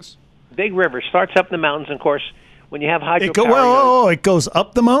many things. Big river. Starts up in the mountains, and of course, when you have hydropower... It goes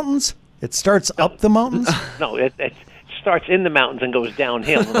up the mountains? It starts up the mountains? No, it starts in the mountains and goes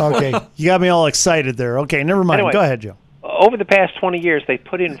downhill. Okay. You got me all excited there. Okay, never mind. Anyway, go ahead, Joe. Over the past 20 years, they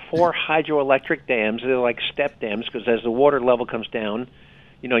put in 4 hydroelectric dams. They're like step dams because as the water level comes down,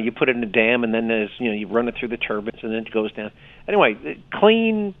 you put it in a dam, and then you run it through the turbines, and then it goes down. Anyway,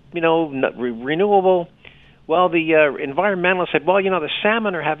 clean, renewable. Well, the environmentalists said, the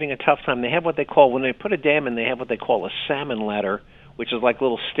salmon are having a tough time. They have what they call, when they put a dam in, they have what they call a salmon ladder, which is like a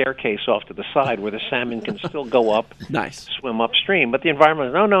little staircase off to the side where the salmon can still go up, swim upstream. But the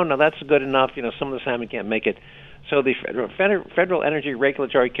environment, no, that's good enough. Some of the salmon can't make it. So the Federal Energy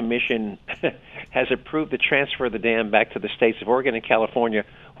Regulatory Commission has approved the transfer of the dam back to the states of Oregon and California,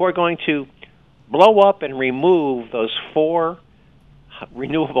 who are going to blow up and remove those 4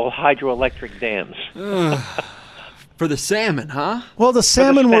 renewable hydroelectric dams. For the salmon, huh? Well, the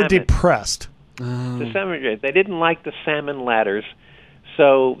salmon were depressed. The salmon, they didn't like the salmon ladders,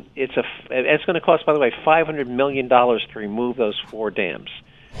 so it's going to cost, by the way, $500 million to remove those 4 dams.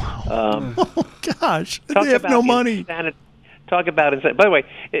 Oh, gosh. They have no money. talk about it. By the way,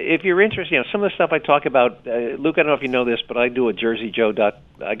 if you're interested, some of the stuff I talk about, Luke, I don't know if you know this, but I do a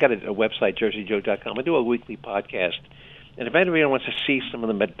I got a website, jerseyjoe.com. I do a weekly podcast. And if anybody wants to see some of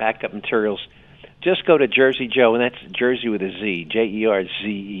the backup materials, just go to Jersey Joe, and that's Jersey with a Z,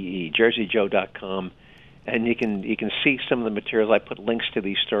 Jerzee, jerseyjoe.com, and you can see some of the materials. I put links to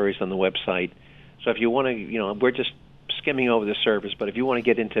these stories on the website. So if you want to, we're just skimming over the surface, but if you want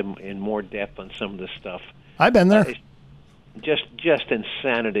to get in more depth on some of this stuff, I've been there. Just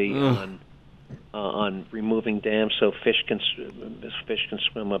insanity on removing dams so fish can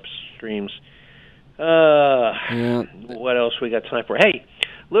swim up streams. What else we got time for? Hey,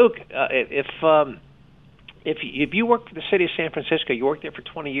 Luke, if you work for the city of San Francisco, you worked there for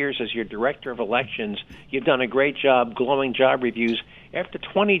 20 years as your director of elections. You've done a great job, glowing job reviews. After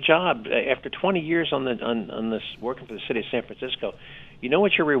 20 years on this working for the city of San Francisco, you know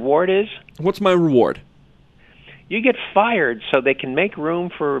what your reward is? What's my reward? You get fired so they can make room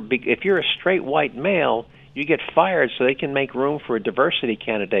for. If you're a straight white male, you get fired so they can make room for a diversity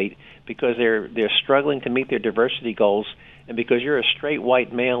candidate because they're struggling to meet their diversity goals, and because you're a straight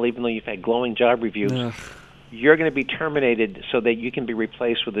white male, even though you've had glowing job reviews, you're going to be terminated so that you can be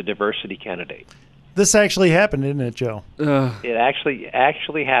replaced with a diversity candidate. This actually happened, didn't it, Joe? It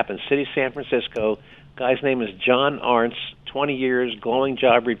actually happened. City of San Francisco. Guy's name is John Arntz. 20 years, glowing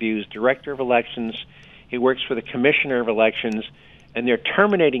job reviews, director of elections. He works for the commissioner of elections, and they're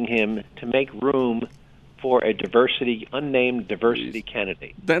terminating him to make room for a unnamed diversity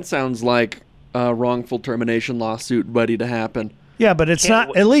candidate. That sounds like a wrongful termination lawsuit ready to happen. Yeah, but it's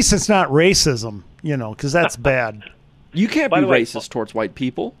not. At least it's not racism, because that's bad. You can't be racist towards white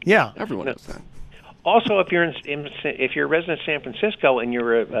people. Yeah, everyone knows that. Also, if you're a resident of San Francisco and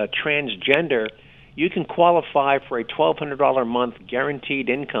you're a transgender, you can qualify for a $1,200 a month guaranteed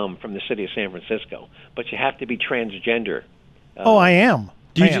income from the city of San Francisco, but you have to be transgender. I am.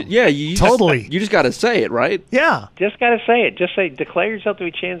 You totally. You just got to say it, right? Yeah. Just got to say it. Just declare yourself to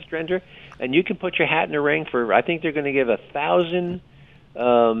be transgender, and you can put your hat in the ring for. I think they're going to give 1,000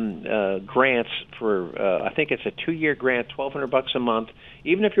 grants for. I think it's a 2-year grant, $1,200 a month.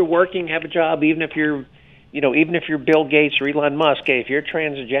 Even if you're working, have a job. Even if you're, even if you're Bill Gates or Elon Musk, if you're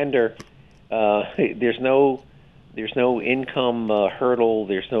transgender, there's no income hurdle.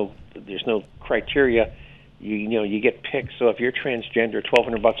 There's no criteria. You get picked. So if you're transgender,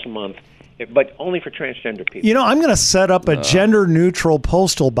 $1,200 a month, but only for transgender people. I'm going to set up a gender-neutral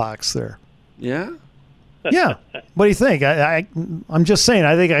postal box there. Yeah. Yeah. What do you think? I'm just saying.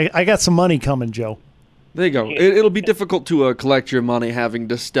 I think I got some money coming, Joe. There you go. It'll be difficult to collect your money having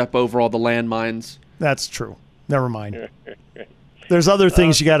to step over all the landmines. That's true. Never mind. There's other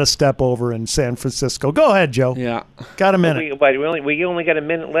things you got to step over in San Francisco. Go ahead, Joe. Yeah. Got a minute. We only got a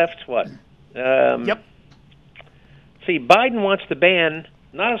minute left. What? Yep. See, Biden wants to ban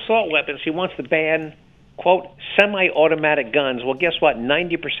not assault weapons. He wants to ban, quote, semi-automatic guns. Well, guess what?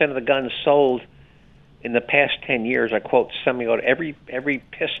 90% of the guns sold in the past 10 years are, quote, semi-automatic. Every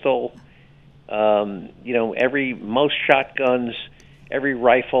pistol, most shotguns, every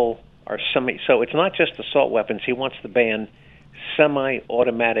rifle are semi. So it's not just assault weapons. He wants to ban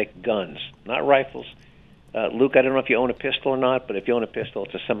semi-automatic guns, not rifles. Luke, I don't know if you own a pistol or not, but if you own a pistol,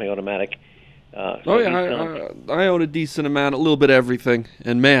 it's a semi-automatic. I own a decent amount, a little bit of everything,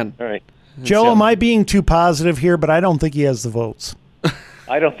 and man. All right. Joe, am I being too positive here? But I don't think he has the votes.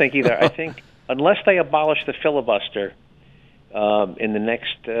 I don't think either. I think unless they abolish the filibuster in the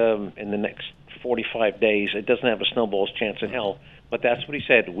next 45 days, it doesn't have a snowball's chance in hell. But that's what he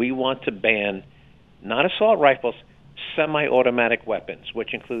said. We want to ban not assault rifles, semi-automatic weapons,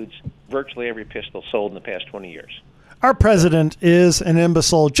 which includes virtually every pistol sold in the past 20 years. Our president is an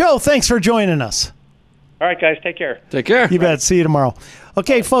imbecile. Joe, thanks for joining us. All right, guys, take care. Take care. You bet. See you tomorrow.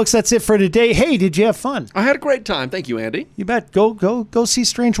 Okay, folks, that's it for today. Hey, did you have fun? I had a great time. Thank you, Andy. You bet. Go see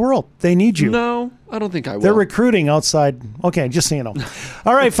Strange World. They need you. No, I don't think I will. They're recruiting outside. Okay, just so you know.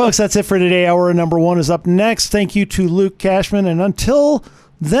 All right, folks, that's it for today. Hour number 1 is up next. Thank you to Luke Cashman. And until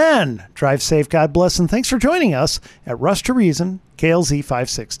then, drive safe, God bless, and thanks for joining us at Rush to Reason, KLZ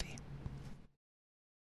 560.